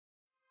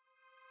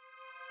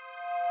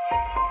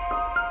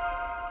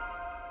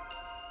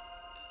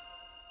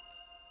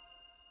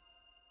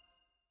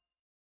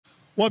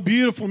What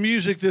beautiful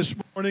music this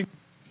morning.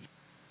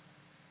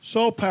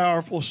 So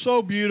powerful,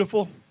 so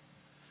beautiful.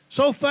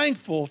 So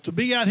thankful to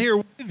be out here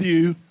with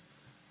you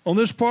on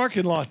this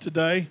parking lot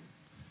today.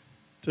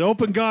 To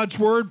open God's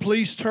Word,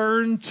 please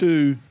turn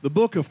to the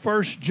book of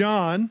 1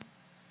 John.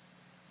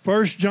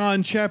 1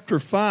 John chapter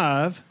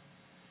 5.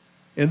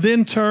 And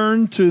then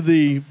turn to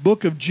the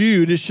book of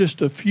Jude. It's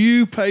just a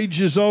few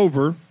pages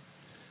over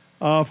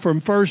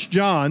from 1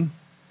 John.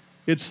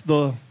 It's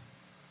the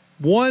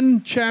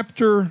one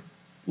chapter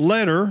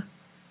letter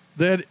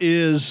that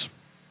is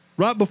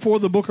right before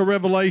the book of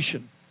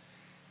Revelation.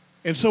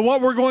 And so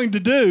what we're going to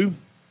do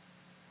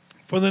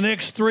for the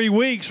next 3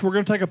 weeks, we're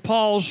going to take a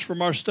pause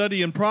from our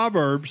study in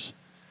Proverbs,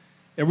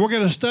 and we're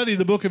going to study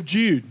the book of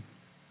Jude.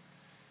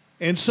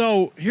 And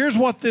so here's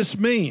what this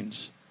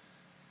means.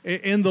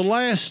 In the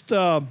last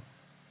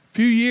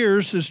few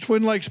years, this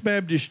Twin Lakes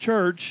Baptist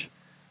Church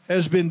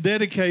has been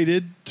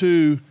dedicated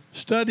to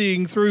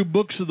studying through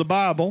books of the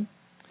Bible.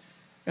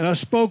 And I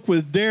spoke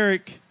with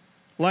Derek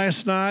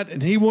last night,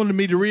 and he wanted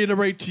me to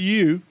reiterate to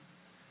you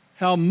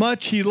how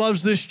much he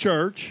loves this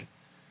church,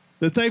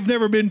 that they've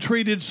never been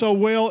treated so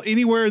well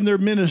anywhere in their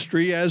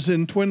ministry as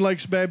in Twin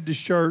Lakes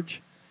Baptist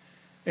Church.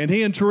 And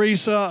he and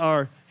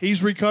Teresa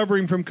he's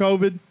recovering from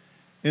COVID,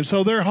 and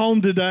so they're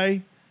home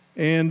today.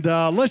 And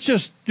let's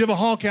just give a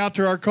honk out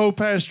to our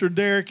co-pastor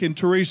Derek and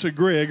Teresa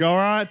Grigg, all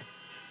right?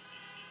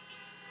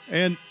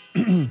 And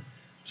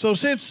so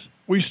since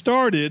we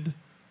started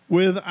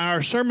with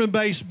our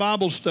sermon-based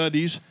Bible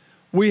studies,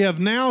 we have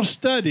now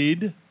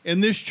studied in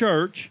this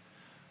church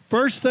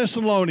 1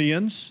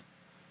 Thessalonians,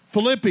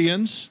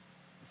 Philippians,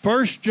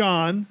 1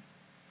 John,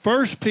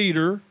 1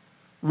 Peter,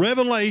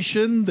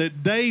 Revelation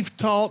that Dave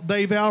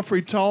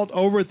Alfrey taught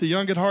over at the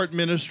Young at Heart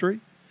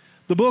Ministry,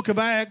 the book of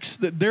Acts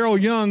that Daryl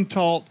Young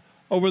taught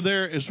over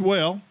there as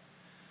well.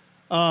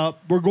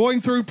 We're going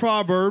through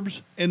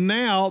Proverbs, and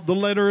now the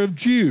letter of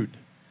Jude.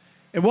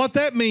 And what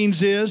that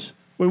means is,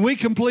 when we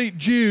complete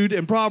Jude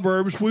and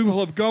Proverbs, we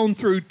will have gone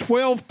through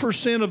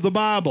 12% of the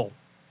Bible.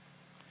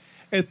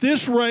 At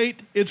this rate,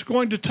 it's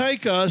going to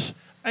take us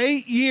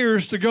 8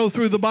 years to go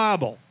through the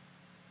Bible.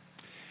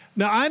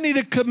 Now, I need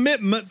a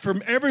commitment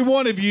from every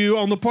one of you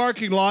on the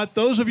parking lot,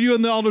 those of you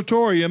in the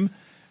auditorium,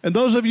 and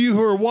those of you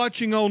who are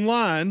watching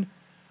online.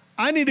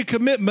 I need a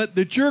commitment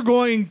that you're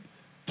going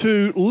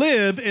to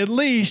live at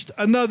least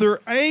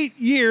another 8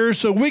 years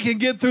so we can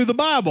get through the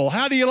Bible.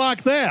 How do you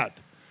like that?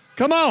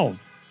 Come on.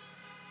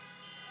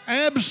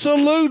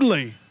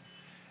 Absolutely.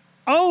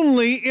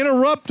 Only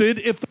interrupted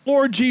if the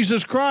Lord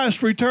Jesus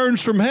Christ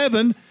returns from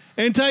heaven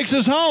and takes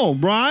us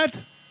home,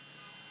 right?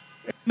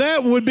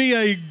 That would be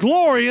a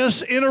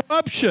glorious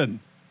interruption.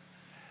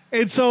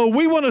 And so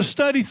we want to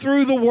study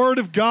through the Word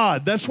of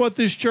God. That's what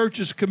this church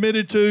is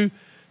committed to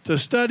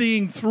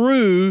studying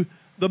through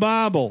the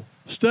Bible,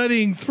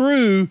 studying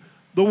through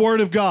the Word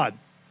of God.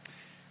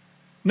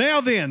 Now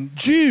then,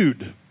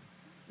 Jude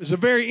is a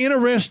very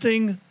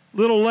interesting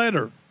little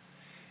letter.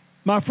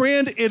 My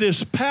friend, it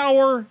is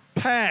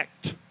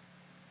power-packed.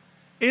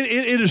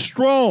 It is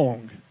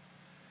strong.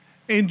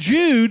 And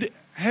Jude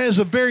has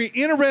a very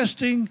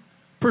interesting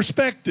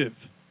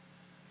perspective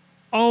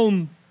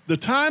on the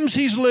times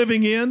he's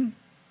living in,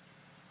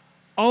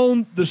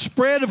 on the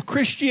spread of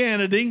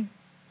Christianity,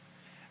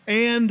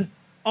 and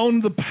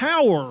on the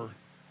power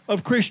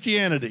of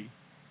Christianity.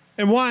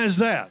 And why is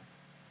that?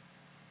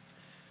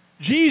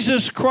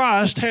 Jesus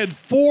Christ had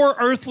 4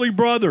 earthly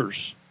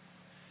brothers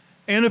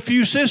and a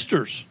few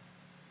sisters.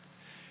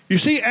 You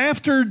see,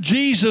 after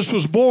Jesus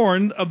was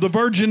born of the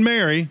Virgin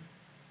Mary,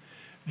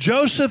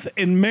 Joseph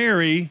and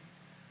Mary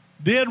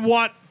did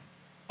what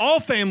all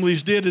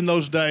families did in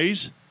those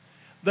days.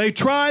 They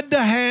tried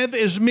to have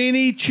as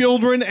many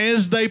children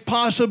as they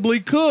possibly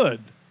could.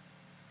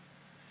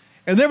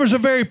 And there was a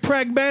very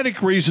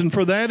pragmatic reason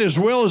for that, as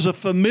well as a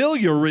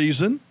familial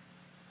reason.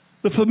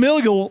 The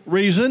familial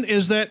reason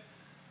is that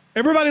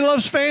everybody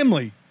loves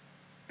family.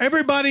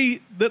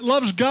 Everybody that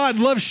loves God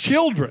loves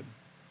children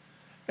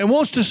and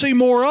wants to see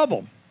more of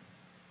them.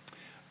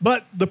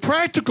 But the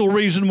practical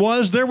reason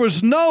was there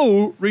was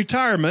no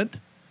retirement,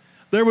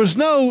 there was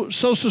no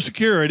Social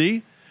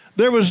Security,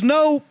 there was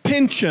no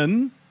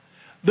pension.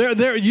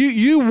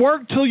 You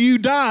worked till you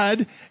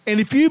died, and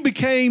if you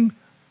became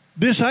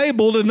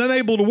disabled and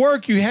unable to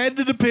work, you had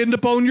to depend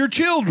upon your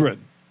children.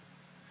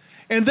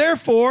 And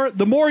therefore,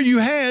 the more you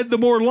had, the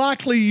more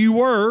likely you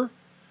were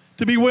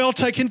to be well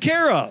taken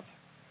care of.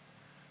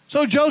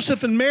 So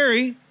Joseph and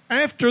Mary,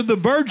 after the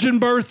virgin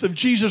birth of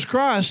Jesus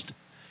Christ,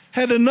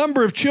 had a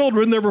number of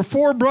children. There were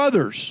 4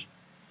 brothers.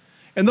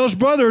 And those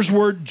brothers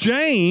were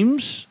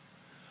James,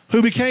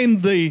 who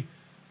became the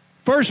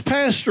first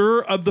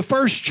pastor of the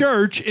first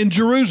church in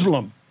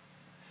Jerusalem.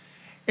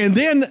 And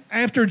then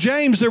after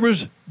James, there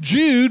was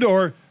Jude,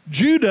 or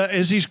Judah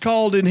as he's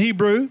called in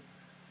Hebrew.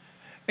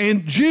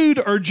 And Jude,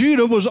 or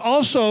Judah, was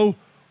also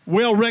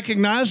well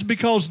recognized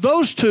because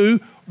those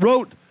two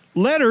wrote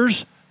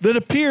letters that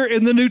appear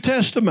in the New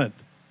Testament.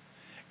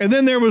 And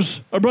then there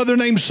was a brother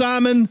named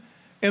Simon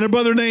and a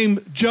brother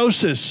named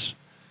Joseph.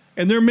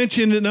 And they're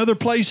mentioned in other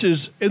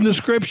places in the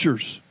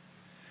scriptures.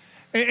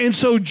 And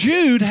so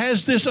Jude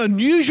has this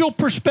unusual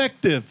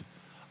perspective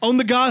on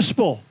the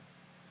gospel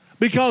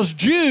because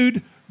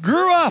Jude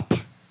grew up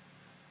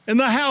in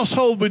the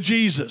household with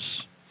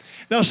Jesus.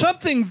 Now,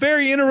 something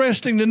very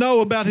interesting to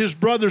know about his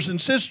brothers and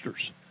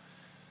sisters.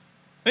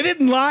 They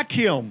didn't like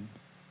him.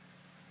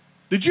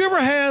 Did you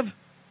ever have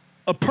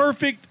a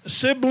perfect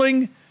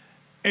sibling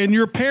and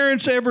your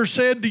parents ever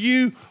said to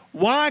you,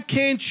 why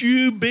can't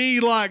you be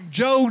like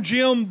Joe,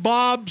 Jim,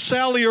 Bob,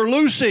 Sally, or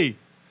Lucy?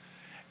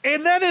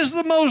 And that is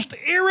the most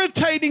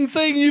irritating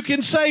thing you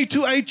can say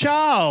to a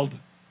child.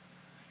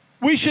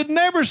 We should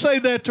never say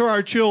that to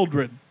our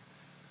children.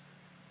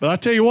 But I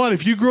tell you what,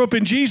 if you grew up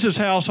in Jesus'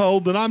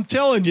 household, then I'm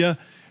telling you,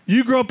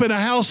 you grew up in a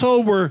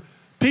household where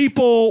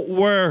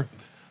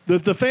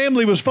the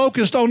family was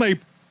focused on a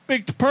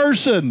perfect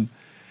person.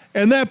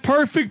 And that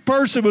perfect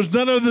person was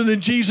none other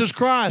than Jesus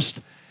Christ.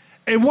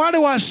 And why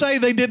do I say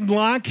they didn't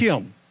like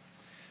him?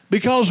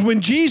 Because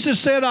when Jesus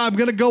said, I'm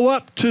going to go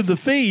up to the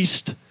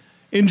feast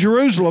in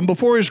Jerusalem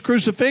before his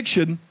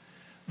crucifixion,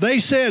 they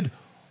said,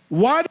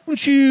 why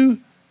don't you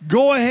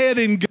go ahead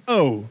and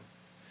go?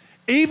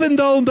 Even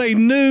though they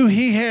knew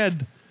he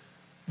had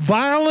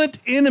violent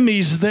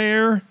enemies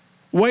there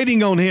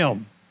waiting on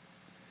him.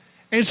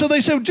 And so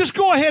they said, just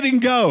go ahead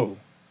and go.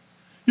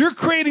 You're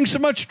creating so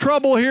much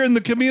trouble here in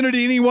the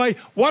community anyway.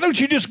 Why don't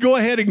you just go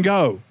ahead and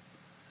go?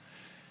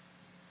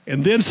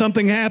 And then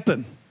something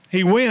happened.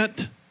 He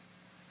went,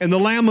 and the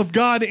Lamb of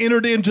God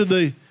entered into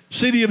the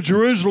city of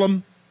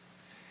Jerusalem,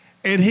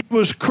 and he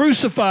was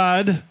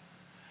crucified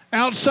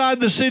outside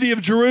the city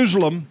of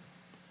Jerusalem,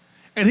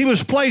 and he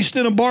was placed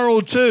in a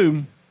borrowed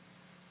tomb.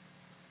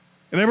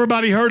 And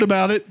everybody heard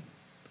about it.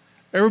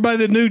 Everybody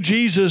that knew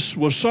Jesus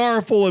was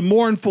sorrowful and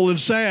mournful and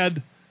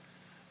sad.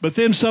 But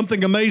then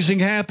something amazing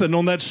happened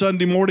on that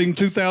Sunday morning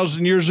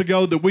 2,000 years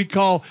ago that we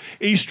call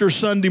Easter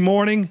Sunday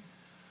morning.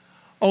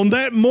 On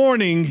that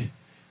morning,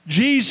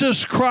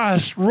 Jesus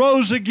Christ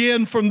rose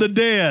again from the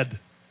dead.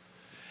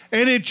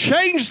 And it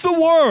changed the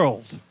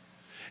world.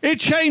 It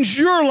changed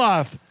your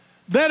life.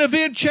 That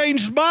event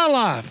changed my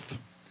life.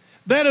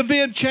 That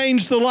event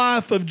changed the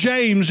life of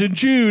James and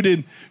Jude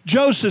and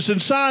Joseph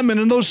and Simon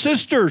and those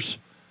sisters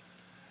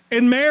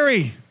and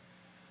Mary.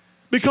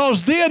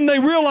 Because then they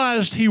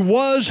realized he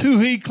was who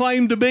he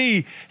claimed to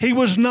be. He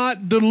was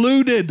not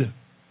deluded.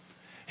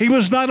 He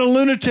was not a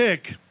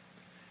lunatic.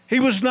 He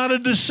was not a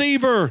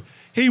deceiver.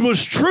 He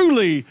was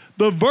truly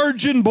the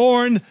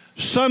virgin-born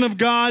Son of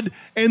God,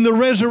 and the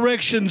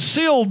resurrection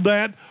sealed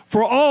that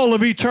for all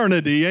of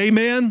eternity.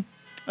 Amen?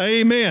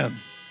 Amen.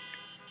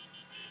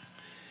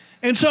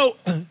 And so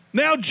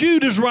now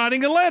Jude is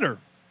writing a letter.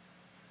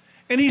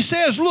 And he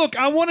says, look,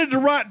 I wanted to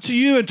write to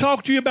you and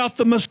talk to you about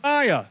the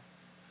Messiah.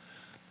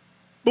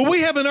 But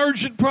we have an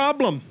urgent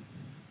problem.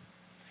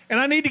 And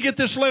I need to get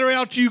this letter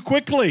out to you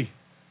quickly.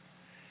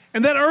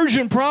 And that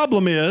urgent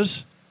problem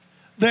is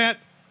that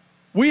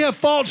we have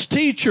false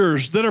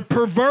teachers that are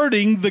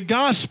perverting the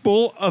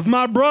gospel of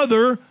my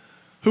brother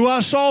who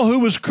I saw who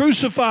was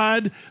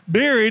crucified,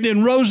 buried,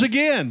 and rose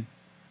again.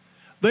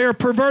 They are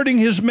perverting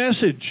his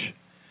message.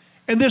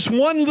 And this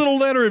one little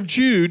letter of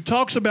Jude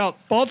talks about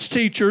false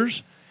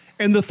teachers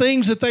and the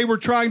things that they were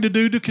trying to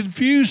do to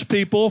confuse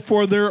people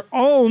for their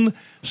own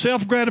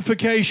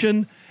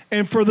self-gratification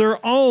and for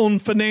their own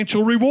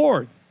financial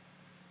reward.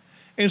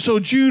 And so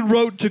Jude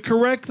wrote to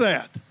correct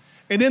that.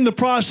 And in the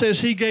process,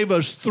 he gave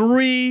us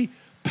 3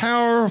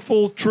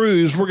 powerful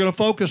truths we're going to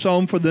focus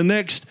on for the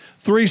next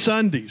 3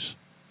 Sundays.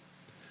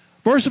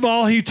 First of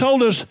all, he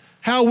told us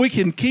how we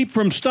can keep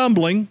from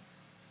stumbling,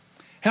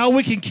 how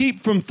we can keep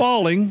from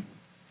falling,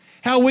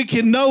 how we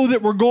can know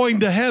that we're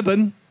going to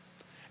heaven,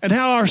 and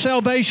how our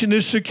salvation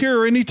is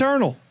secure and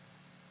eternal.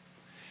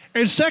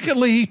 And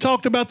secondly, he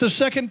talked about the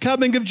second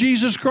coming of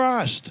Jesus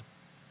Christ.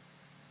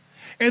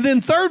 And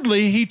then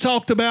thirdly, he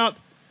talked about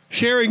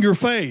sharing your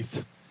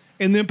faith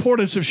and the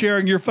importance of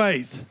sharing your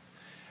faith.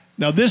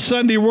 Now, this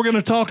Sunday, we're going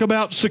to talk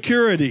about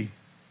security.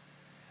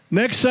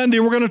 Next Sunday,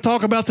 we're going to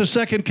talk about the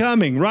second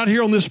coming right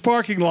here on this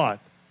parking lot.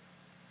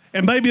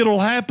 And maybe it'll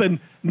happen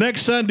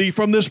next Sunday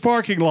from this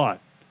parking lot.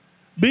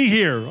 Be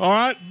here, all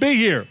right? Be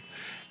here.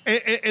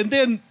 And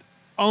then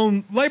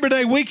on Labor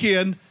Day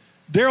weekend,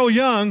 Daryl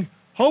Young,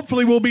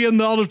 hopefully will be in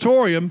the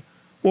auditorium,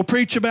 will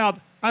preach about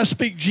I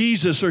Speak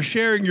Jesus or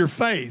sharing your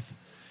faith.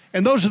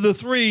 And those are the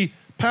 3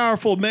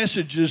 powerful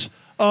messages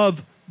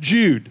of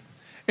Jude.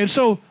 And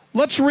so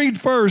let's read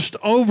first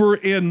over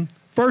in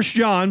 1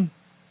 John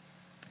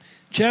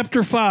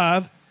chapter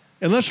 5,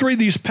 and let's read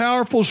these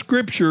powerful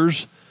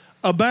scriptures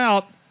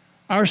about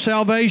our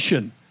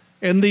salvation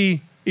and the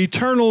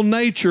eternal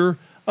nature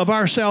of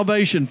our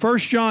salvation. 1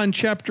 John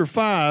chapter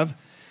 5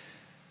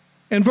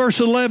 and verse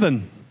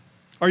 11.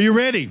 Are you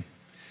ready?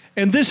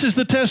 And this is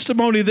the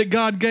testimony that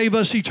God gave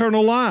us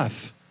eternal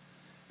life,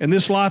 and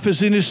this life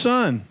is in his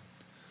Son.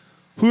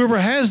 Whoever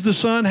has the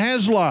Son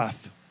has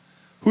life.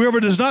 Whoever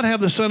does not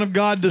have the Son of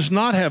God does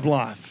not have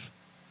life.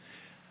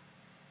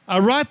 I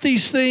write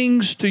these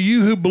things to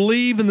you who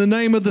believe in the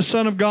name of the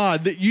Son of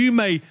God, that you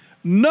may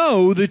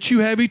know that you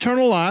have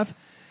eternal life.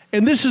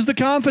 And this is the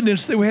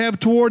confidence that we have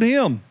toward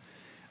him,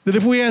 that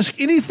if we ask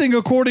anything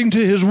according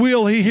to his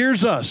will, he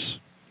hears us.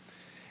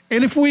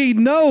 And if we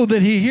know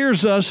that he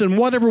hears us and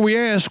whatever we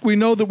ask, we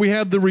know that we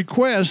have the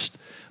request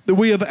that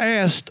we have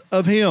asked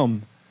of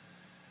him.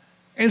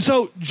 And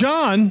so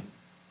John,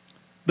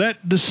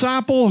 that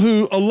disciple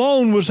who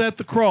alone was at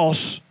the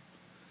cross,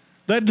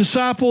 that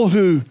disciple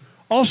who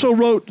also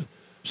wrote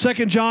 2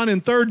 John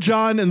and 3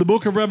 John and the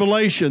book of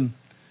Revelation,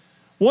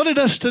 wanted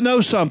us to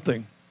know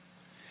something.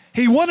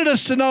 He wanted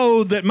us to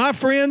know that, my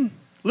friend,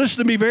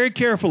 listen to me very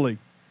carefully.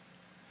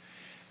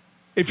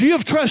 If you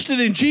have trusted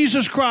in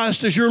Jesus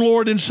Christ as your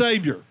Lord and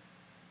Savior,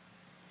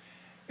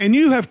 and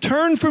you have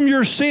turned from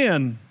your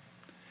sin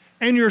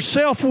and your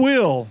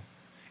self-will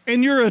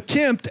and your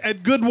attempt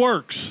at good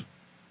works,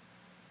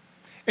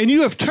 and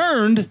you have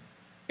turned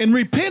and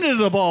repented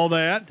of all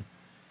that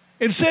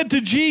and said to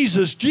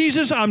Jesus,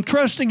 Jesus, I'm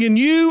trusting in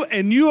you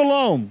and you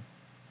alone,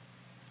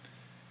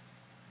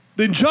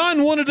 then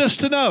John wanted us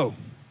to know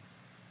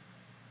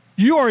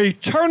you are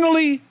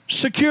eternally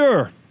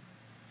secure,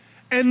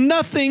 and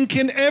nothing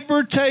can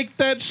ever take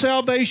that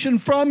salvation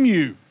from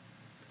you.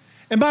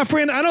 And my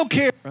friend, I don't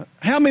care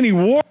how many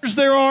wars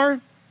there are.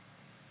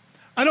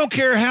 I don't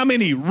care how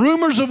many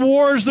rumors of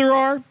wars there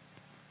are.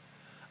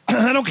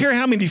 I don't care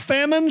how many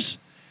famines,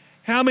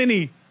 how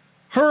many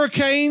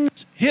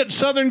hurricanes hit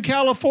Southern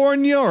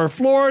California or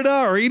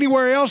Florida or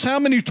anywhere else, how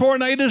many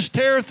tornadoes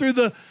tear through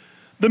the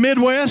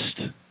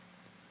Midwest.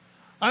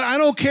 I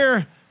don't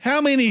care how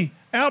many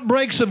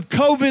outbreaks of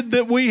COVID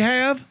that we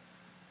have.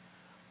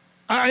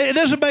 It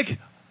doesn't make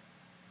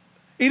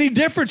any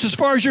difference as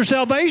far as your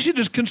salvation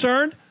is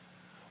concerned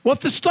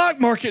what the stock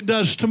market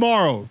does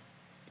tomorrow,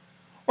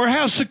 or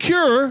how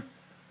secure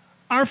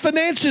our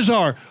finances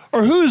are,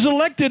 or who is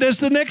elected as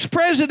the next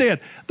president.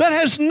 That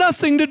has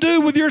nothing to do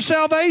with your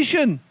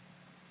salvation.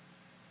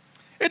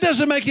 It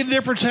doesn't make any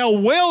difference how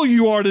well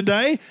you are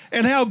today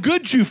and how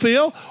good you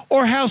feel,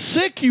 or how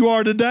sick you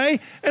are today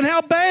and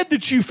how bad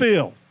that you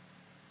feel.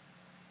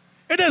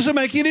 It doesn't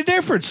make any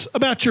difference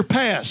about your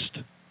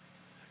past,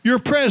 your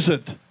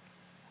present,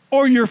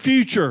 or your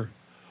future,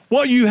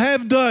 what you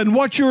have done,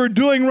 what you are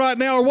doing right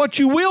now, or what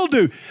you will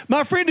do.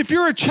 My friend, if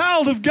you're a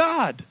child of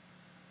God,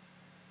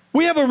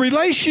 we have a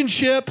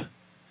relationship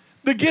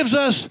that gives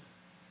us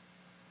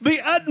the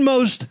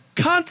utmost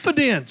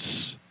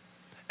confidence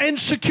and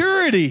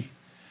security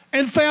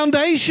and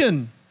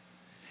foundation.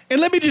 And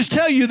let me just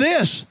tell you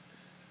this,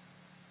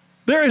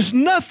 there is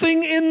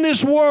nothing in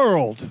this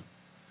world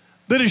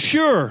that is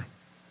sure,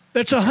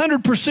 that's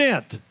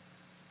 100%,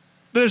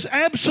 that is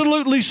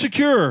absolutely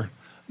secure.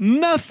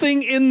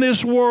 Nothing in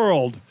this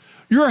world.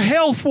 Your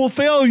health will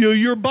fail you.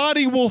 Your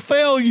body will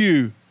fail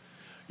you.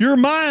 Your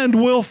mind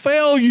will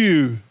fail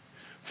you.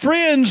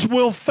 Friends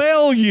will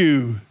fail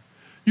you.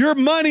 Your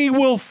money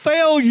will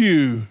fail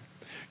you.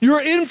 Your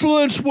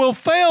influence will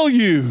fail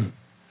you.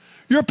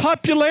 Your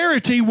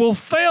popularity will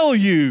fail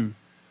you.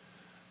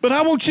 But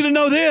I want you to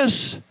know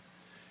this,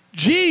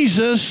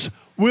 Jesus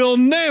will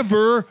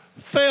never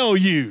fail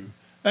you.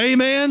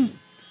 Amen?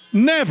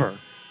 Never.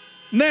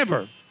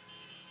 Never.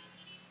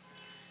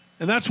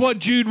 And that's what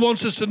Jude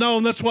wants us to know,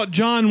 and that's what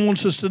John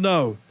wants us to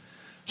know.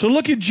 So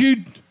look at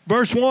Jude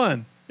verse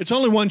 1. It's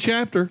only one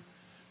chapter.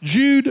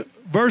 Jude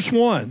verse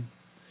 1.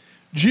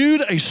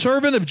 Jude, a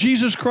servant of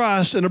Jesus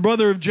Christ and a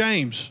brother of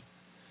James,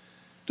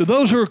 to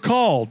those who are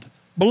called,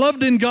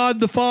 beloved in God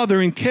the Father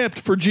and kept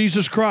for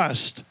Jesus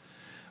Christ,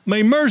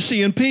 may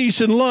mercy and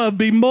peace and love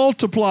be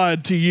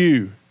multiplied to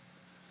you.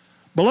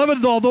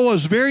 Beloved, although I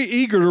was very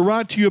eager to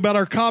write to you about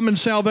our common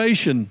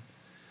salvation,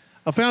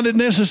 I found it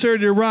necessary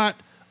to write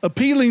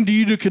appealing to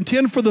you to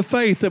contend for the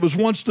faith that was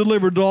once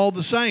delivered to all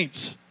the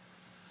saints.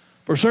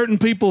 For certain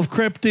people have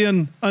crept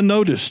in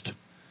unnoticed,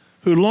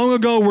 who long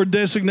ago were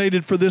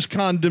designated for this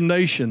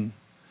condemnation.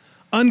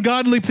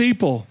 Ungodly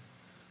people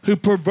who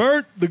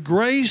pervert the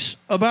grace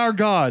of our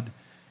God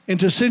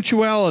into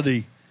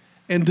sensuality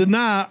and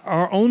deny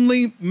our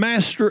only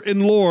Master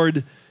and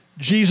Lord,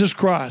 Jesus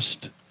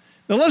Christ.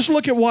 Now let's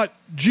look at what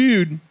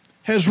Jude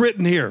has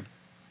written here.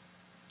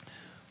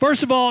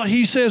 First of all,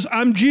 he says,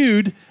 I'm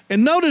Jude,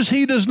 and notice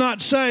he does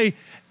not say,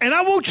 and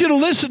I want you to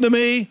listen to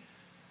me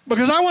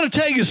because I want to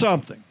tell you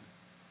something.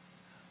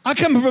 I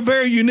come from a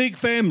very unique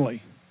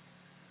family.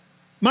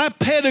 My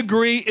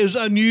pedigree is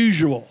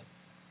unusual.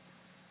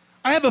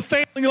 I have a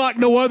family like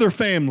no other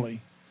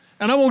family,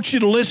 and I want you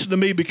to listen to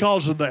me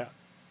because of that.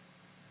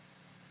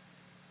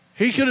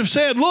 He could have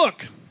said,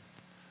 look,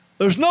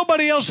 there's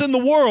nobody else in the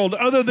world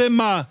other than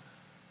my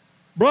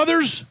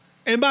brothers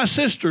and my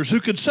sisters who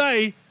could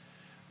say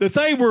that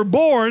they were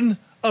born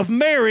of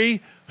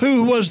Mary,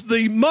 who was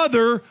the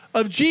mother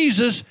of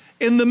Jesus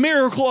in the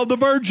miracle of the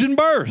virgin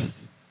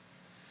birth.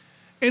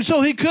 And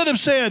so he could have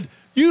said,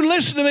 you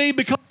listen to me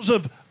because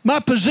of my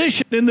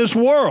position in this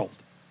world.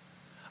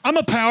 I'm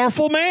a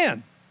powerful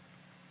man.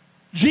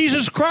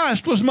 Jesus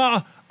Christ was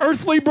my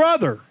earthly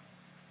brother.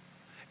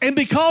 And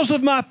because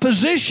of my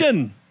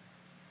position,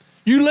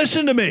 You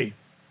listen to me.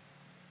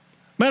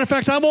 Matter of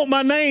fact, I want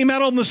my name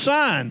out on the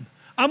sign.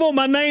 I want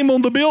my name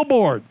on the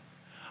billboard.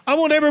 I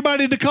want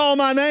everybody to call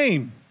my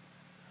name.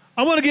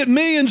 I want to get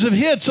millions of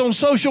hits on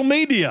social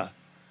media.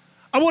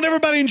 I want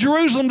everybody in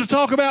Jerusalem to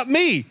talk about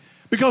me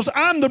because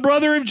I'm the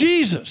brother of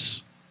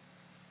Jesus.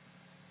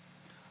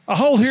 I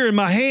hold here in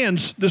my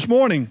hands this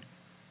morning,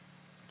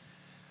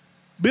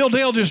 Bill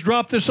Dale just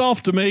dropped this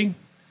off to me,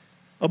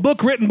 a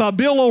book written by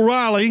Bill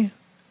O'Reilly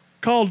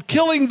called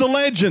Killing the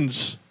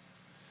Legends.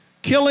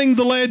 Killing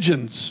the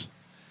Legends.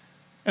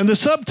 And the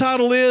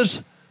subtitle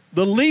is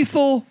The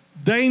Lethal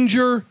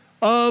Danger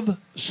of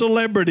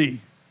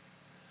Celebrity.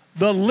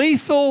 The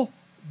Lethal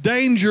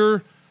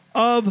Danger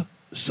of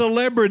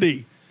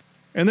Celebrity.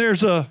 And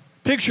there's a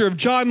picture of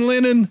John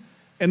Lennon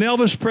and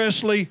Elvis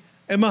Presley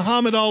and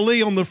Muhammad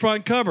Ali on the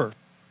front cover.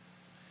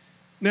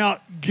 Now,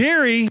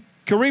 Gary,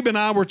 Karib, and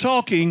I were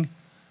talking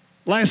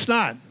last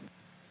night.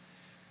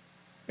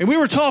 And we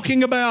were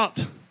talking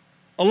about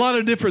a lot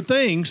of different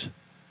things,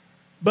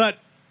 but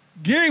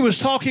Gary was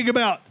talking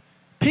about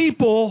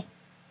people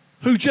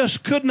who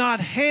just could not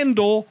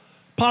handle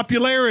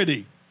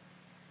popularity.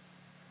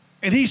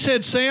 And he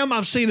said, Sam,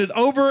 I've seen it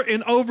over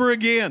and over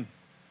again.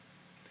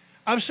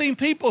 I've seen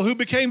people who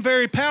became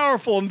very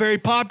powerful and very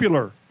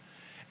popular,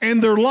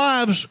 and their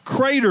lives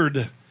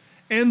cratered,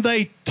 and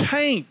they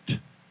tanked,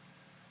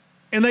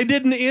 and they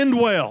didn't end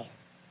well.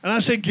 And I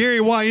said, Gary,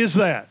 why is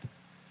that?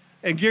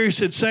 And Gary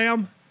said,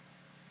 Sam,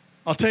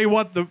 I'll tell you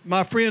what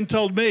my friend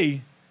told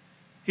me.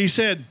 He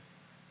said,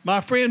 my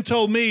friend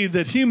told me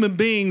that human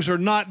beings are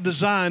not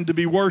designed to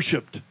be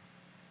worshiped.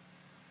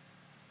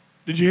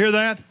 Did you hear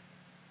that?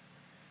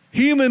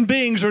 Human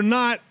beings are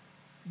not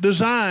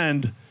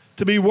designed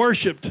to be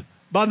worshiped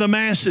by the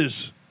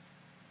masses.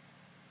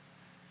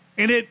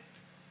 And it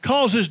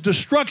causes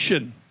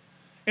destruction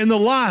in the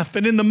life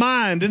and in the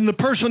mind, in the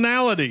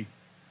personality,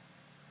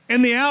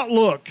 in the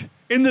outlook,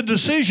 in the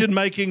decision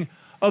making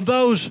of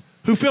those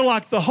who feel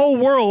like the whole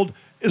world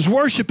is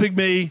worshiping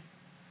me,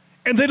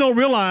 and they don't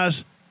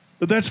realize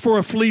that that's for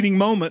a fleeting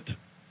moment.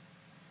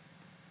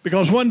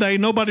 Because one day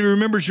nobody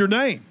remembers your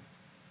name.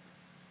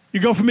 You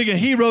go from being a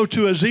hero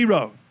to a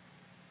zero.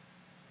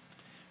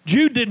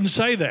 Jude didn't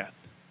say that.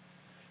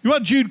 You know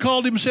what Jude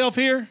called himself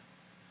here?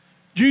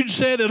 Jude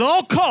said, at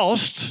all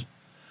costs,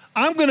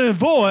 I'm going to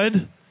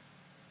avoid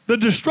the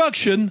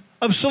destruction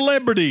of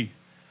celebrity.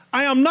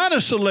 I am not a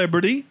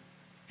celebrity.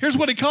 Here's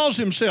what he calls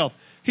himself.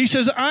 He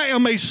says, I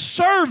am a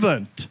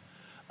servant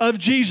of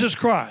Jesus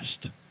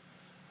Christ.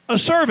 A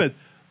servant.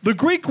 The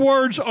Greek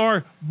words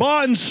are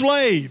bond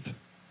slave.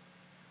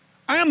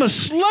 I am a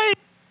slave,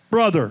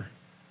 brother.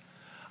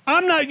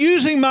 I'm not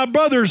using my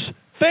brother's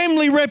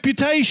family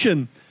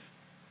reputation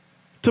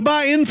to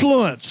buy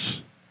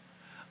influence.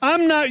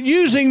 I'm not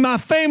using my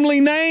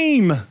family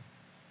name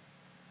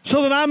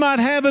so that I might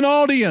have an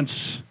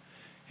audience.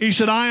 He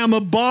said, I am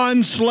a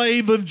bond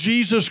slave of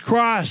Jesus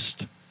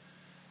Christ.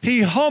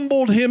 He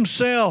humbled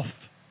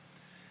himself.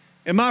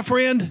 And my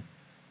friend,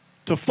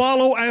 to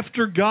follow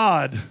after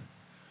God,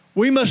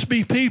 we must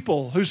be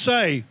people who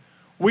say,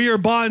 we are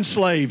bond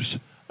slaves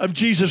of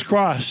Jesus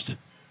Christ.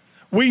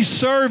 We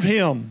serve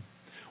him.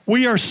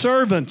 We are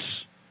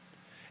servants.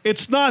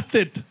 It's not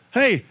that,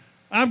 hey,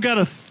 I've got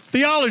a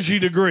theology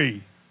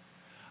degree.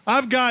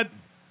 I've got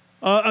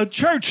a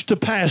church to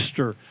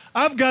pastor.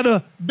 I've got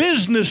a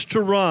business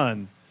to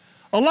run.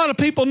 A lot of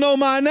people know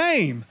my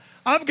name.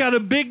 I've got a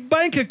big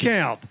bank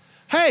account.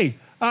 Hey,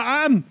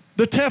 I'm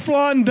the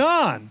Teflon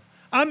Don.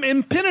 I'm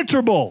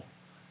impenetrable.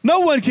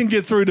 No one can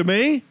get through to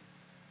me.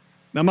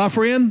 Now, my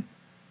friend,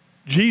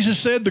 Jesus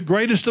said the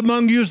greatest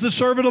among you is the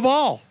servant of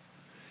all.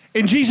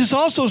 And Jesus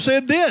also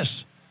said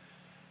this.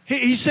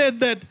 He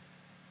said that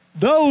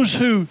those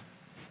who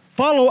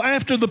follow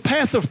after the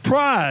path of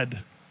pride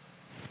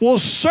will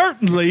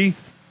certainly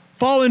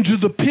fall into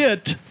the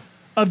pit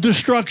of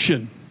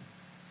destruction.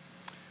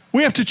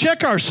 We have to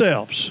check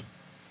ourselves.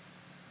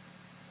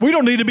 We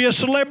don't need to be a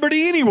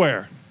celebrity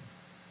anywhere.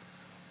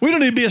 We don't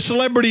need to be a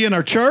celebrity in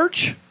our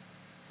church.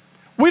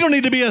 We don't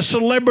need to be a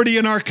celebrity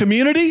in our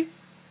community.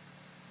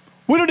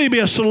 We don't need to be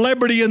a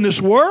celebrity in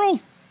this world.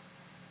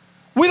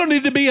 We don't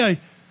need to be a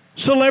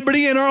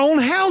celebrity in our own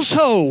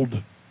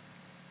household.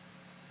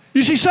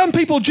 You see, some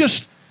people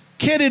just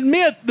can't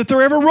admit that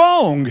they're ever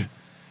wrong.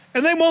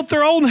 And they want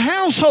their own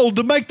household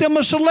to make them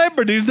a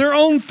celebrity, their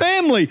own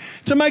family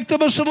to make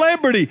them a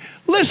celebrity.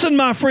 Listen,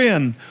 my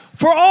friend,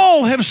 for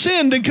all have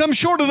sinned and come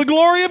short of the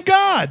glory of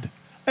God.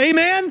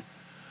 Amen?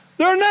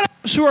 There are none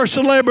of us who are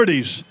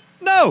celebrities.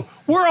 No,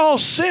 we're all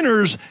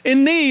sinners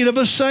in need of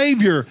a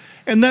Savior.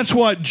 And that's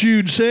what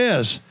Jude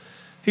says.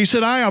 He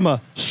said, I am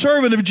a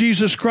servant of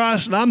Jesus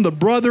Christ, and I'm the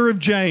brother of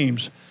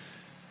James.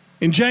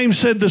 And James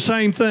said the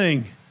same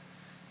thing.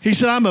 He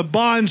said, I'm a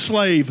bond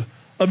slave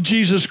of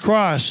Jesus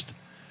Christ,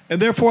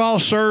 and therefore I'll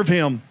serve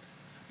him.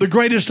 The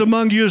greatest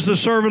among you is the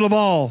servant of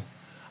all.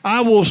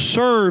 I will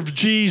serve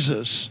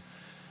Jesus.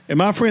 And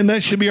my friend,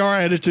 that should be our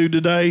attitude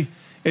today.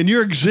 And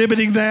you're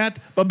exhibiting that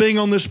by being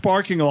on this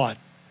parking lot.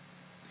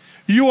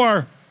 You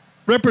are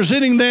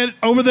representing that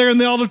over there in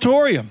the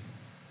auditorium.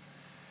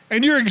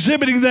 And you're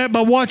exhibiting that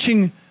by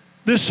watching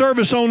this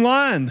service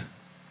online.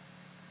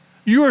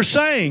 You are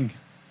saying,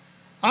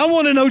 I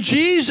want to know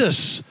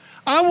Jesus.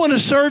 I want to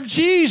serve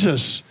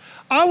Jesus.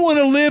 I want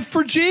to live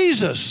for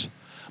Jesus.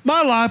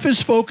 My life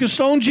is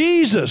focused on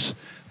Jesus.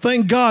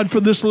 Thank God for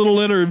this little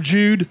letter of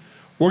Jude.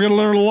 We're going to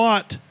learn a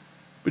lot.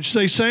 But you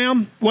say,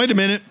 Sam, wait a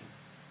minute.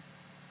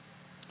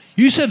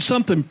 You said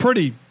something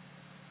pretty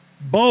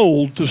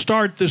bold to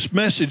start this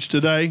message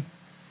today.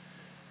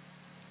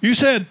 You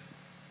said,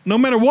 no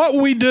matter what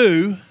we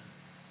do,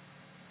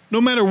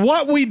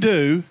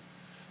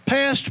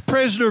 past,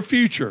 present, or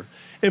future,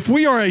 if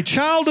we are a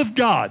child of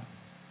God,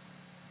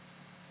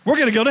 we're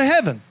going to go to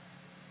heaven.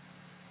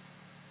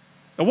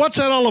 Now, what's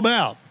that all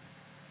about?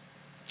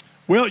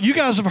 Well, you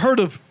guys have heard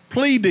of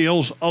plea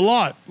deals a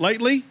lot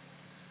lately.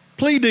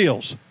 Plea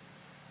deals,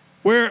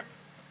 where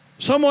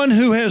someone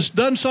who has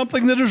done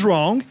something that is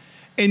wrong,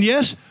 and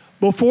yes,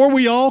 before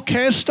we all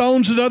cast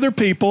stones at other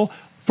people,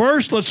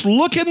 first let's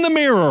look in the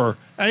mirror.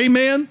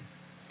 Amen?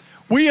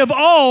 We have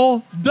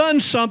all done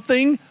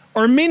something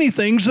or many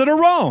things that are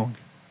wrong.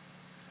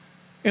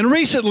 And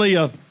recently,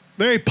 a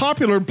very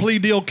popular plea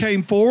deal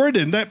came forward,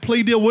 and that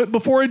plea deal went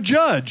before a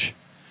judge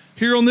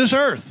here on this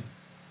earth.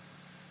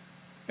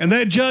 And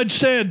that judge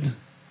said,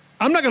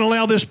 I'm not going to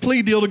allow this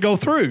plea deal to go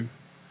through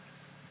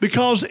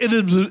because it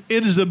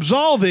is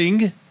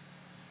absolving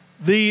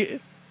the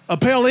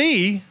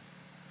appellee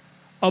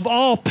of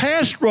all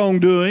past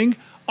wrongdoing,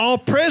 all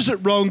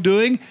present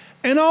wrongdoing,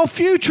 and all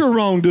future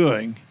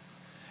wrongdoing.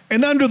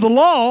 And under the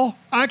law,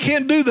 I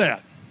can't do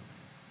that.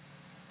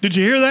 Did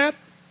you hear that?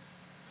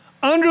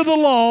 Under the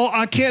law,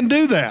 I can't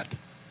do that.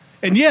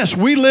 And yes,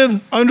 we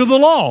live under the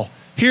law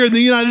here in the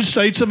United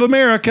States of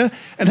America.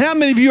 And how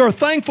many of you are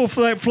thankful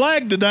for that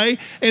flag today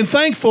and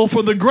thankful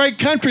for the great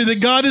country that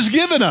God has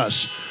given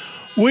us?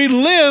 We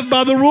live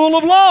by the rule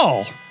of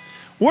law.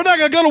 We're not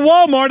going to go to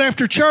Walmart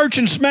after church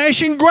and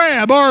smash and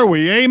grab, are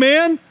we?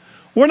 Amen?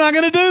 We're not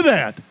going to do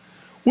that.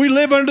 We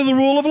live under the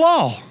rule of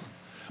law.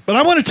 But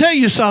I want to tell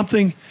you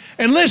something.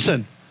 And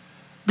listen,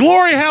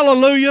 glory,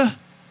 hallelujah.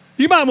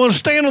 You might want to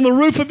stand on the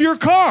roof of your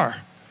car.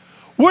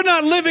 We're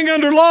not living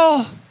under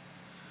law.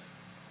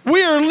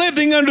 We are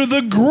living under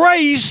the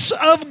grace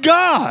of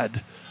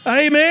God.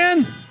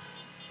 Amen?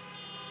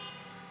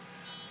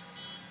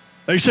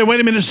 They say, wait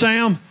a minute,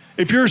 Sam.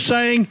 If you're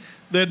saying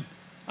that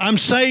I'm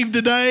saved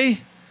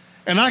today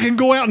and I can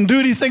go out and do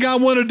anything I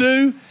want to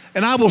do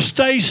and I will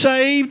stay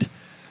saved,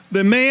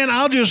 then, man,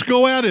 I'll just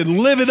go out and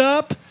live it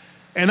up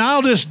and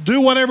I'll just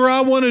do whatever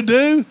I want to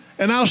do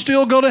and I'll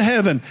still go to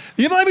heaven.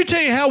 Let me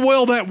tell you how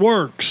well that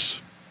works.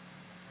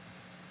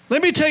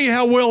 Let me tell you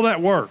how well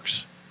that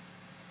works.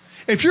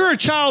 If you're a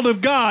child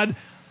of God,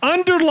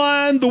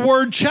 underline the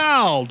word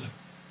child.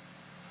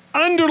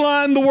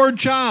 Underline the word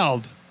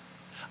child.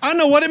 I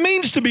know what it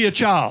means to be a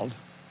child.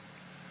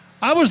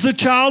 I was the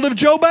child of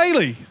Joe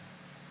Bailey.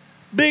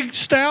 Big,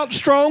 stout,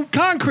 strong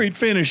concrete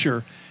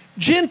finisher.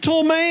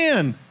 Gentle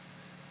man.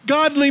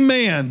 Godly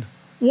man.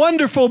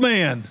 Wonderful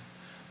man.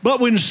 But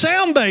when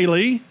Sam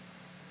Bailey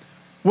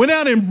went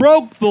out and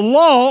broke the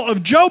law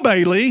of Joe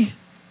Bailey,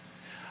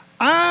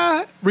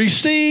 I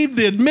received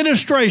the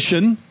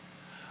administration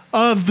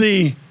of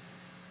the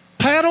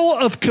paddle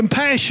of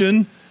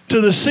compassion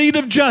to the seat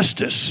of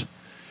justice.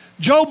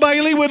 Joe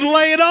Bailey would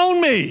lay it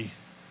on me.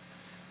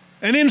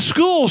 And in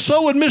school,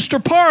 so would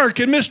Mr. Park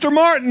and Mr.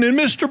 Martin and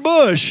Mr.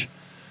 Bush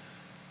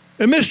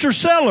and Mr.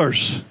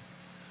 Sellers.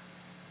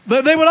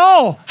 They would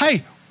all,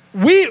 hey,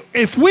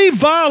 if we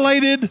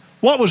violated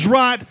what was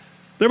right,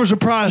 there was a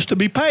price to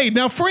be paid.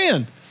 Now,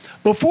 friend,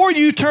 before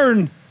you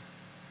turn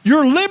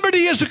your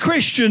liberty as a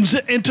Christian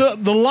into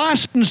the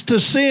license to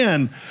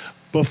sin,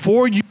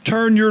 before you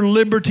turn your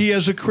liberty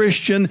as a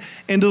Christian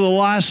into the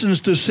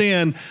license to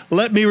sin,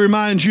 let me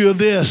remind you of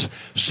this.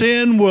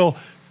 Sin will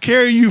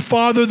carry you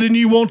farther than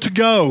you want to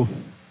go.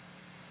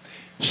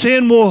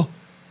 Sin will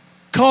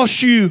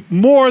cost you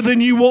more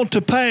than you want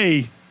to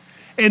pay.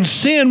 And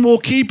sin will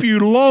keep you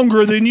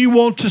longer than you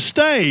want to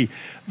stay.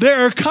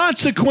 There are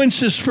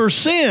consequences for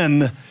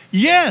sin.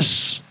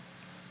 Yes.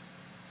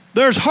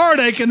 There's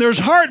heartache and there's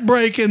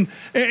heartbreak and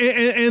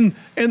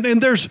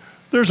there's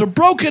a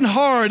broken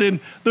heart and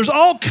there's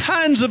all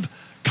kinds of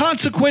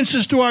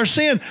consequences to our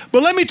sin.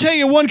 But let me tell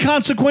you one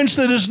consequence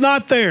that is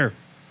not there.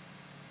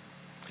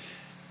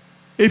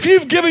 If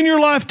you've given your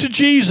life to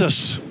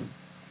Jesus,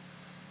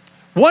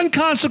 one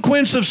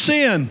consequence of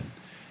sin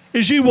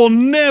is you will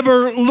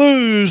never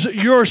lose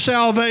your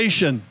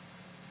salvation.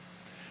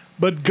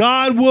 But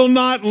God will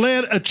not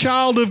let a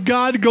child of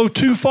God go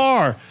too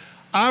far.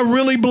 I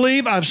really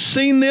believe, I've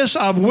seen this,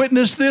 I've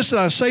witnessed this, and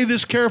I say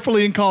this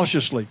carefully and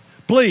cautiously.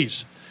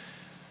 Please.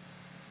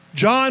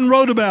 John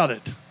wrote about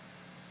it.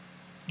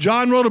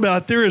 John wrote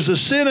about it. There is a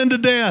sin unto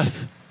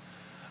death.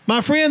 My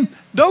friend,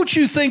 don't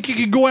you think you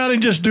can go out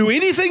and just do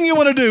anything you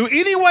want to do,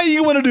 any way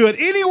you want to do it,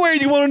 anywhere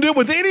you want to do it,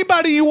 with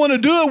anybody you want to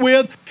do it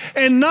with,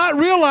 and not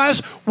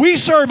realize we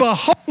serve a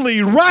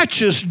holy,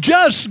 righteous,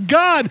 just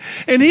God,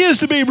 and He is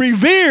to be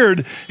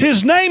revered.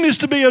 His name is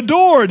to be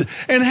adored,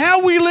 and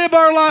how we live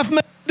our life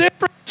makes a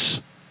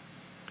difference.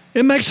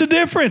 It makes a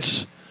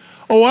difference.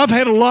 Oh, I've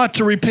had a lot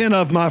to repent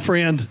of, my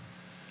friend.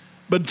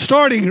 But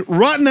starting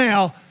right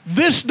now,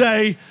 this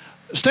day,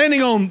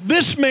 standing on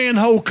this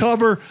manhole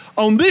cover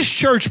on this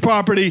church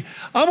property,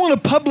 I want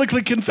to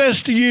publicly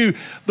confess to you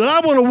that I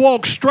want to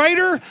walk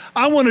straighter,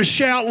 I want to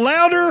shout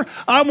louder,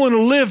 I want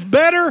to live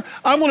better,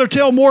 I want to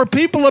tell more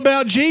people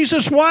about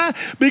Jesus. Why?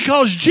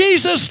 Because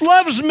Jesus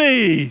loves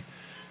me.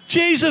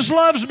 Jesus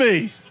loves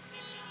me.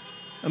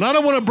 And I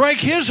don't want to break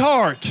his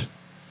heart.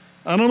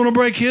 I don't want to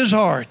break his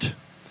heart.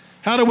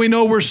 How do we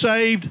know we're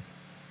saved?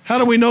 How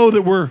do we know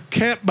that we're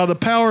kept by the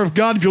power of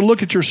God? If you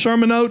look at your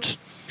sermon notes,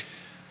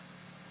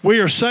 we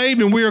are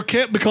saved and we are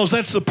kept because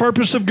that's the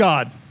purpose of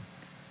God.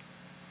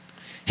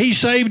 He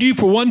saved you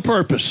for one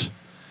purpose,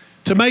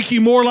 to make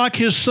you more like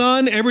his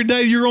son every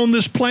day you're on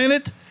this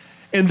planet,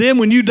 and then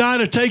when you die,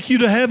 to take you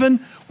to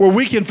heaven where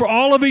we can for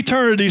all of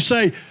eternity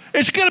say,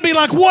 it's going to be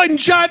like one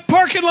giant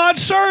parking lot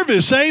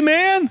service,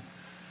 amen?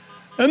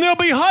 And there'll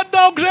be hot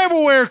dogs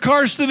everywhere,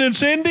 Karsten and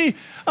Cindy.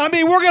 I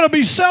mean, we're going to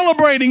be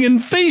celebrating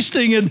and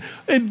feasting and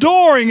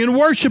adoring and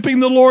worshiping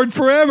the Lord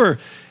forever.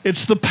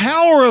 It's the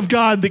power of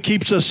God that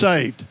keeps us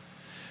saved.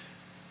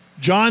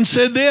 John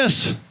said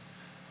this.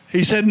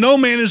 He said, no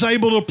man is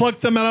able to pluck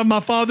them out of my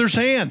Father's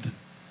hand.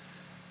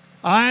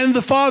 I and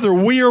the Father,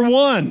 we are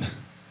one.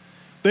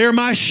 They are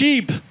my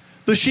sheep,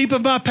 the sheep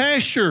of my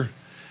pasture.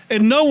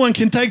 And no one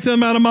can take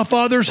them out of my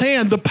Father's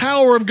hand. The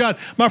power of God.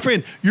 My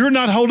friend, you're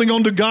not holding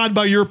on to God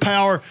by your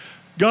power.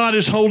 God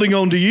is holding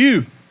on to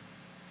you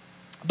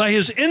by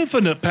his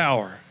infinite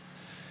power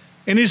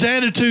and his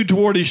attitude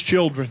toward his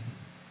children.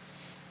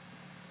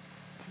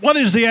 What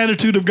is the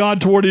attitude of God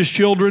toward his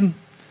children?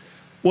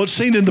 What's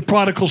seen in the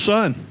prodigal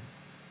son.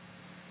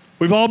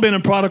 We've all been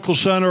a prodigal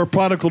son or a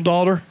prodigal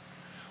daughter.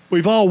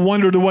 We've all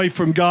wandered away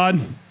from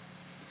God.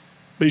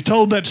 But he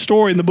told that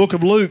story in the book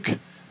of Luke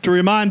to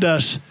remind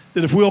us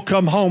that if we'll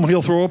come home,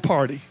 he'll throw a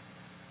party.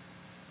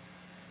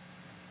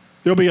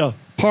 There'll be a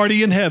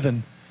party in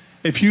heaven.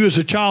 If you as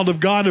a child of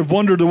God have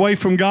wandered away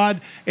from God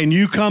and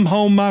you come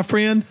home, my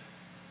friend,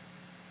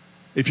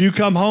 if you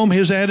come home,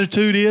 his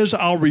attitude is,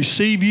 I'll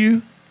receive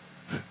you.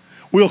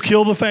 We'll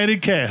kill the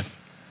fatted calf.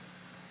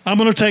 I'm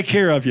going to take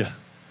care of you.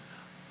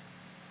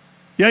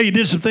 Yeah, you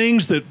did some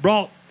things that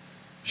brought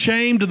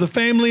shame to the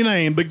family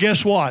name, but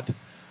guess what?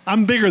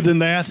 I'm bigger than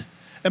that,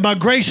 and my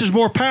grace is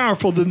more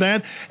powerful than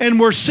that. And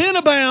where sin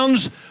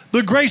abounds,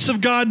 the grace of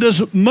God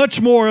does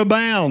much more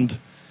abound.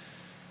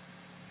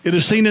 It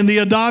is seen in the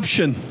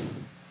adoption.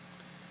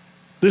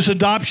 This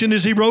adoption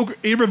is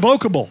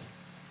irrevocable.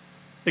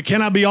 It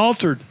cannot be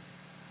altered.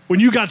 When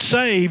you got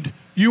saved,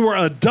 you were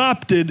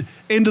adopted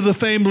into the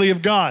family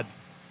of God.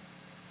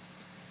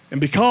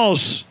 And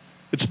because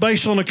it's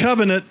based on a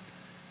covenant,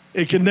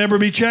 it can never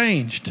be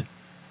changed.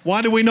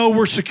 Why do we know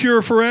we're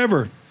secure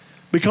forever?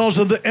 Because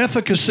of the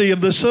efficacy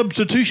of the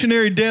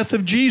substitutionary death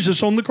of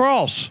Jesus on the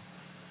cross.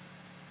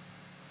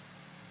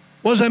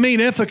 What does that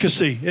mean,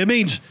 efficacy? It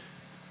means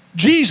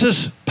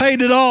Jesus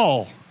paid it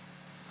all.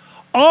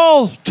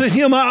 All to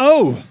him I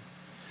owe.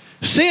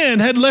 Sin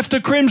had left a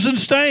crimson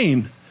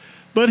stain,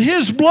 but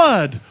his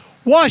blood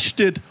washed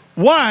it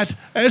white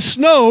as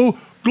snow.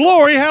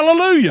 Glory,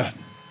 hallelujah.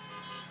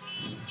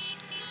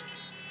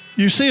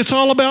 You see, it's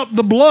all about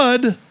the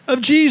blood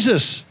of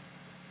Jesus.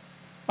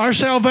 Our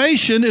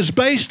salvation is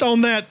based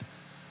on that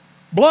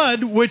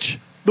blood, which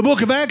the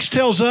book of Acts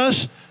tells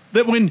us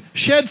that when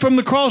shed from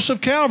the cross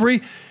of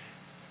Calvary,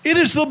 it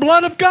is the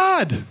blood of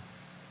God.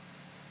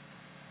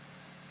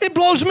 It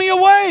blows me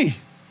away.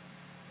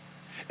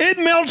 It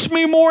melts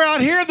me more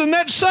out here than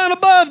that sun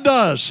above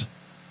does.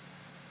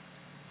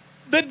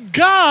 That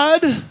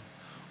God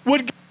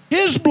would give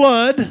his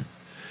blood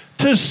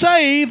to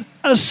save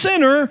a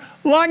sinner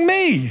like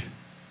me.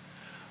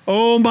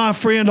 Oh, my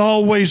friend,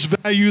 always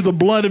value the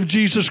blood of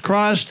Jesus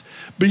Christ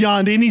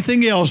beyond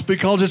anything else,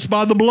 because it's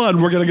by the blood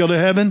we're going to go to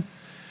heaven.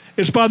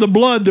 It's by the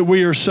blood that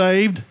we are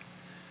saved.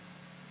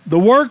 The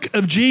work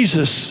of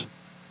Jesus,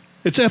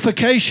 it's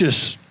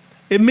efficacious.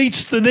 It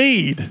meets the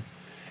need.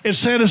 It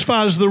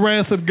satisfies the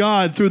wrath of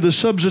God through the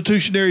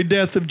substitutionary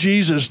death of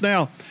Jesus.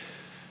 Now,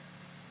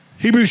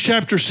 Hebrews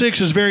chapter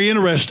 6 is very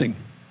interesting.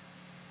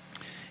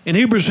 In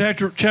Hebrews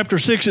chapter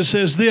 6, it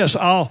says this.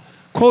 I'll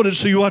quote it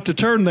so you have to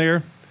turn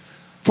there.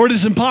 For it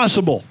is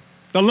impossible.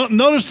 Now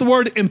notice the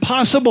word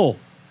impossible.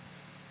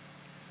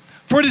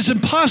 For it is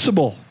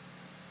impossible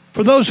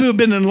for those who have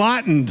been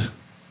enlightened,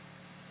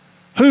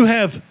 who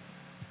have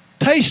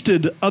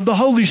tasted of the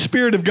Holy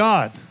Spirit of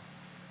God,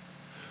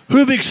 who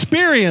have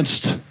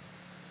experienced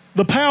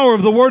the power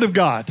of the Word of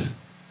God.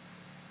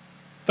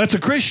 That's a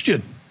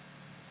Christian.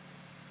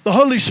 The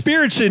Holy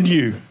Spirit's in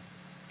you.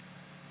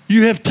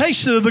 You have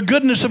tasted of the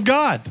goodness of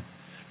God.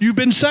 You've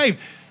been saved.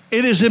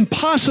 It is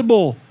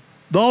impossible,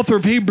 the author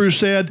of Hebrews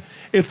said,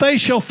 if they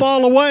shall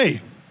fall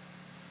away,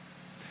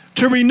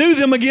 to renew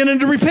them again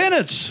into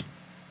repentance,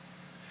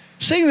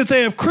 seeing that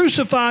they have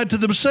crucified to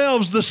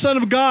themselves the Son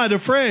of God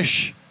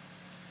afresh,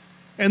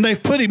 and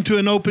they've put him to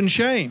an open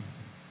shame.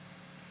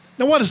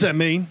 Now, what does that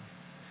mean?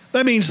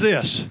 That means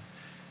this.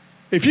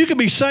 If you could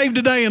be saved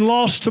today and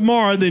lost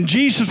tomorrow, then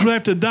Jesus would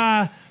have to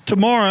die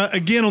tomorrow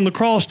again on the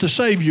cross to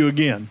save you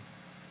again.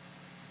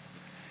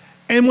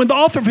 And when the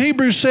author of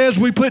Hebrews says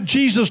we put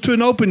Jesus to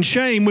an open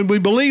shame, when we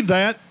believe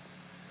that,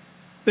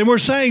 then we're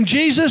saying,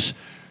 Jesus,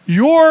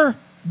 your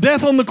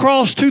death on the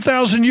cross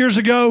 2,000 years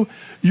ago,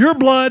 your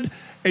blood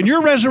and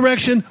your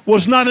resurrection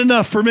was not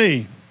enough for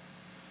me.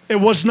 It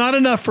was not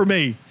enough for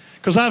me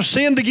because I've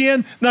sinned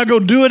again. Now go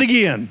do it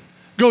again.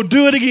 Go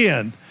do it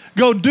again.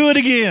 Go do it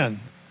again.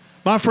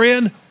 My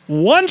friend,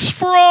 once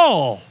for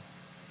all,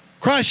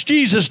 Christ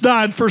Jesus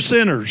died for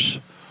sinners.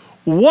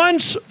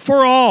 Once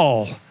for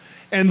all.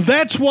 And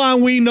that's why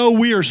we know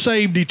we are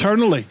saved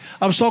eternally.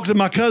 I was talking to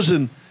my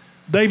cousin,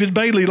 David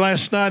Bailey,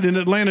 last night in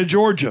Atlanta,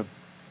 Georgia.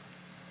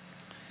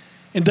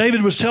 And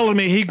David was telling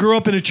me he grew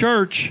up in a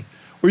church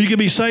where you could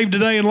be saved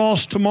today and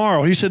lost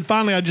tomorrow. He said,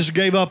 finally, I just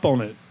gave up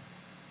on it.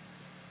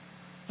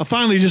 I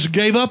finally just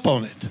gave up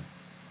on it.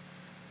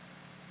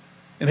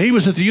 And he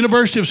was at the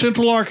University of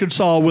Central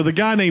Arkansas with a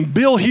guy named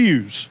Bill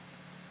Hughes,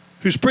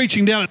 who's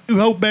preaching down at New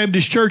Hope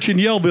Baptist Church in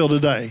Yellville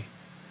today.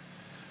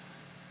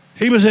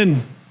 He was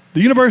in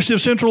the University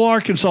of Central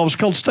Arkansas. It was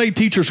called State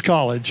Teachers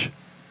College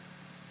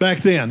back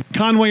then,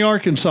 Conway,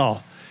 Arkansas.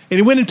 And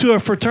he went into a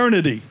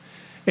fraternity.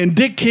 And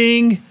Dick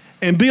King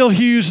and Bill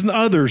Hughes and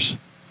others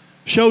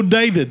showed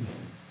David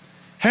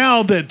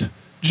how that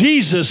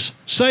Jesus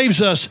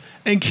saves us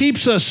and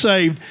keeps us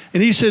saved.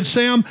 And he said,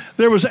 Sam,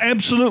 there was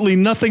absolutely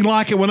nothing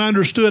like it when I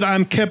understood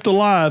I'm kept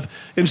alive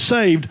and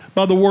saved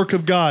by the work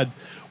of God.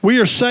 We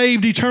are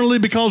saved eternally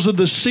because of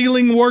the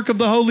sealing work of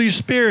the Holy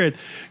Spirit.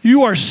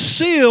 You are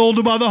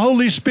sealed by the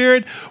Holy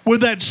Spirit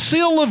with that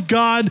seal of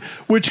God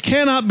which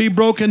cannot be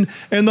broken,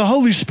 and the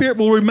Holy Spirit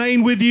will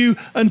remain with you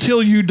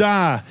until you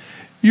die.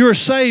 You are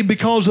saved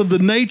because of the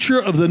nature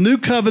of the new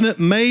covenant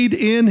made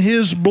in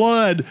His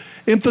blood.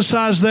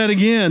 Emphasize that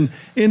again,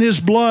 in His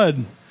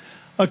blood.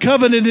 A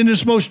covenant in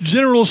its most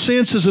general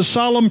sense is a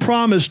solemn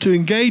promise to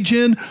engage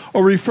in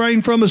or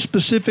refrain from a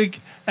specific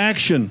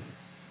action.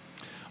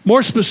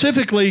 More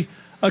specifically,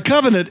 a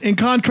covenant, in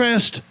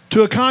contrast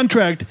to a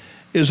contract,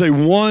 is a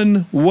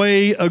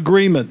one-way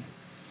agreement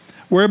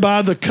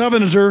whereby the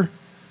covenanter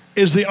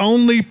is the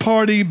only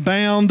party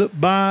bound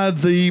by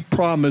the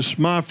promise.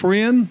 My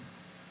friend,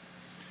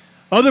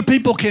 other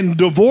people can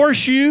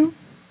divorce you.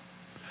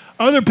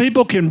 Other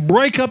people can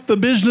break up the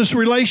business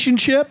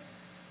relationship.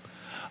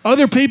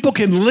 Other people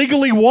can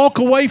legally walk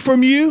away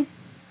from you.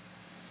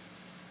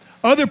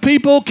 Other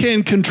people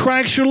can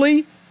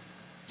contractually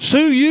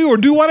sue you or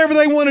do whatever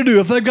they want to do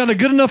if they've got a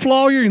good enough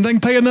lawyer and they can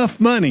pay enough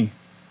money.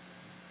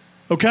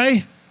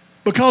 Okay?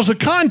 Because a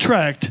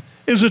contract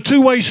is a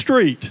two-way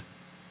street.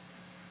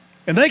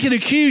 And they can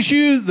accuse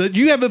you that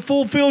you haven't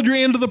fulfilled your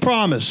end of the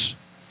promise.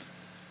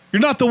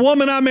 You're not the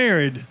woman I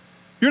married.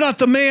 You're not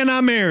the man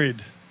I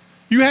married.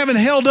 You haven't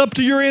held up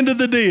to your end of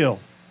the deal.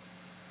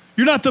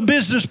 You're not the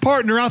business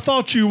partner I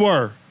thought you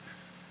were.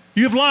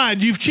 You've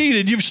lied, you've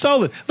cheated, you've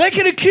stolen. They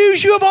can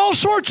accuse you of all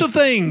sorts of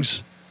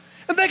things.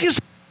 And they can say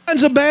all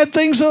kinds of bad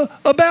things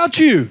about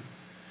you.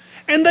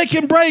 And they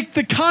can break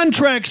the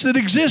contracts that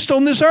exist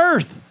on this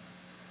earth.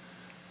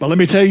 But let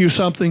me tell you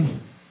something.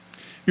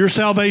 Your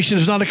salvation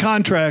is not a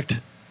contract.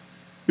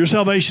 Your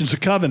salvation is a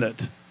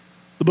covenant.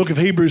 The book of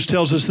Hebrews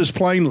tells us this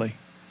plainly.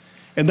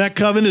 And that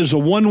covenant is a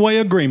one-way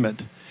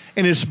agreement.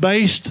 And it's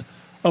based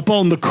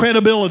upon the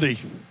credibility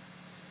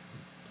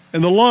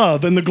and the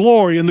love and the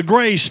glory and the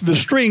grace, the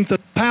strength, the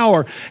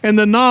power, and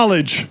the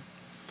knowledge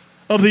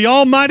of the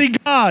Almighty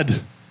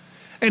God.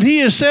 And He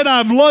has said,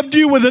 I've loved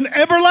you with an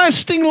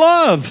everlasting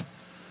love,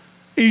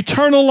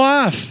 eternal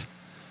life.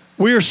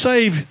 We are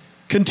saved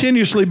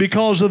continuously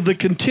because of the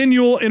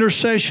continual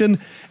intercession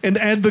and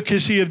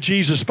advocacy of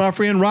Jesus. My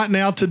friend, right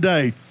now,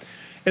 today,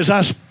 as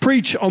I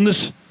preach on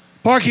this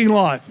parking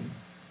lot,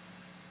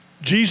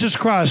 Jesus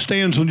Christ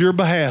stands on your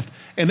behalf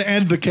and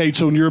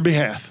advocates on your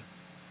behalf.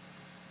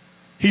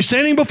 He's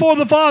standing before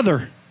the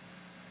Father,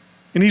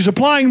 and He's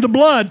applying the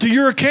blood to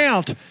your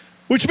account,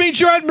 which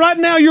means right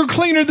now you're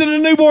cleaner than a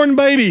newborn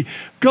baby.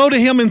 Go to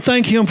Him and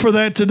thank Him for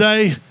that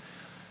today.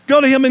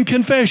 Go to Him and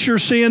confess your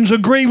sins.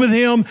 Agree with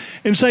Him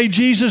and say,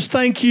 Jesus,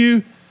 thank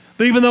you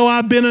that even though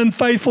I've been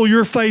unfaithful,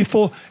 you're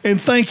faithful, and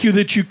thank you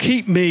that you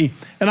keep me,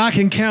 and I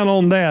can count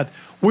on that.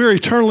 We're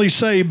eternally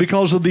saved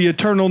because of the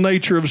eternal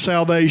nature of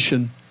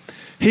salvation.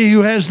 He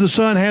who has the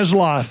Son has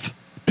life.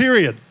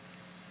 Period.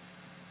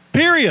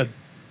 Period.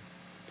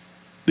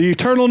 The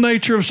eternal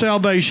nature of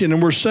salvation,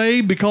 and we're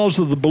saved because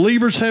of the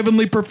believer's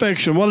heavenly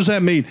perfection. What does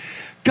that mean?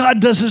 God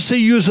doesn't see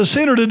you as a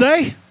sinner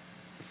today.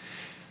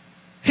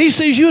 He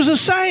sees you as a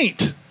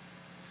saint.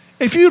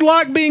 If you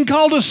like being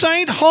called a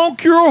saint,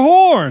 honk your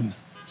horn.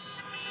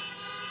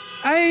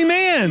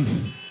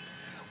 Amen.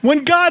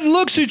 When God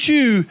looks at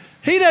you,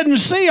 He doesn't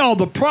see all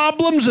the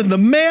problems and the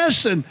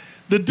mess and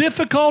the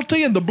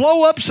difficulty and the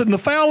blow-ups and the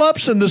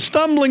foul-ups and the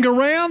stumbling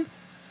around.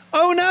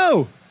 Oh,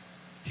 no.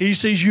 He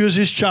sees you as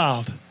His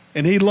child,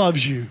 and He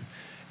loves you.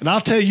 And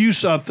I'll tell you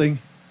something.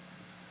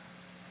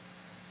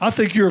 I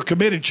think you're a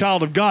committed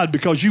child of God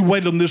because you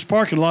waited on this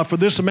parking lot for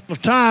this amount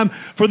of time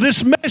for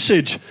this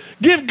message.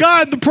 Give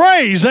God the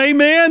praise,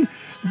 amen?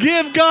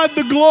 Give God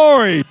the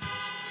glory.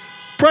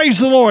 Praise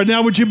the Lord.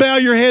 Now, would you bow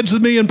your heads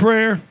with me in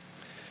prayer?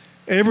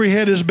 Every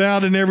head is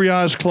bowed and every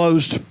eye is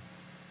closed.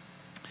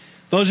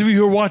 Those of you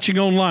who are watching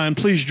online,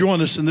 please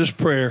join us in this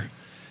prayer.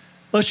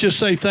 Let's just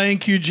say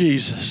thank you,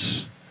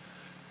 Jesus.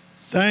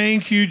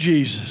 Thank you,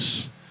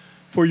 Jesus,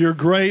 for your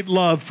great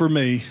love for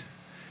me.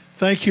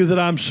 Thank you that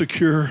I'm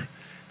secure.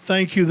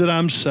 Thank you that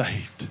I'm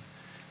saved.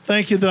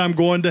 Thank you that I'm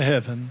going to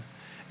heaven.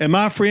 And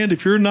my friend,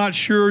 if you're not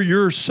sure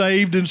you're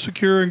saved and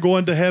secure and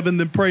going to heaven,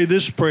 then pray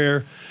this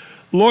prayer.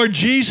 Lord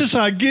Jesus,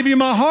 I give you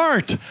my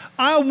heart.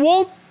 I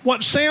want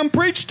what Sam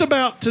preached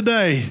about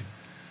today.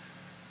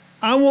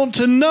 I want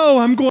to know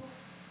I'm going.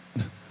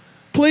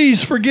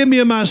 Please forgive me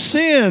of my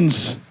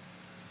sins.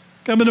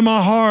 Come into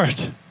my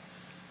heart.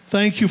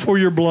 Thank you for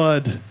your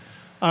blood.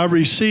 I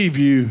receive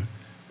you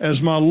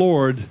as my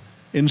Lord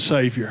and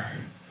Savior.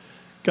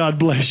 God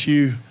bless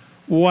you.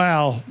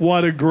 Wow,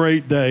 what a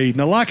great day.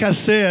 Now, like I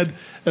said,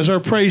 as our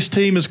praise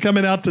team is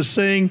coming out to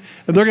sing,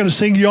 and they're going to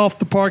sing you off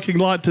the parking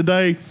lot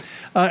today,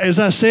 as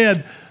I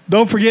said,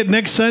 don't forget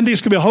next Sunday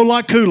it's going to be a whole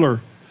lot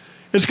cooler.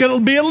 It's going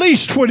to be at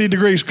least 20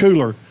 degrees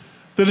cooler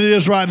than it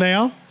is right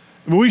now.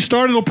 When we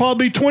start, it'll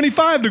probably be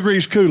 25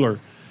 degrees cooler.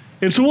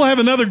 And so we'll have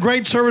another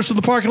great service in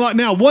the parking lot.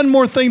 Now, one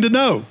more thing to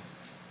know.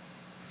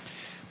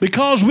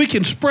 Because we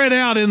can spread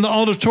out in the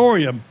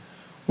auditorium,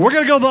 we're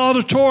going to go to the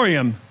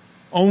auditorium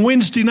on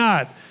Wednesday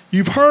night.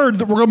 You've heard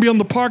that we're going to be on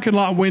the parking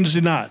lot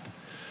Wednesday night.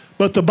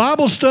 But the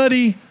Bible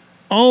study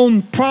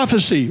on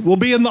prophecy will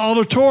be in the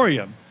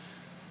auditorium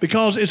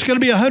because it's going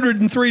to be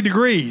 103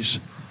 degrees,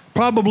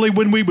 probably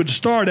when we would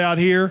start out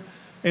here.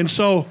 And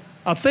so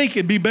I think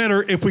it'd be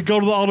better if we go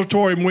to the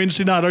auditorium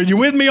Wednesday night. Are you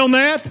with me on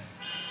that?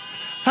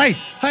 Hey,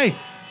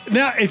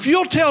 now if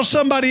you'll tell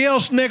somebody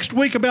else next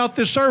week about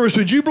this service,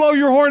 would you blow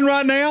your horn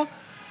right now?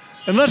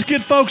 And let's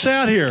get folks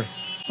out here.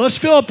 Let's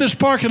fill up this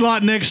parking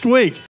lot next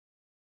week.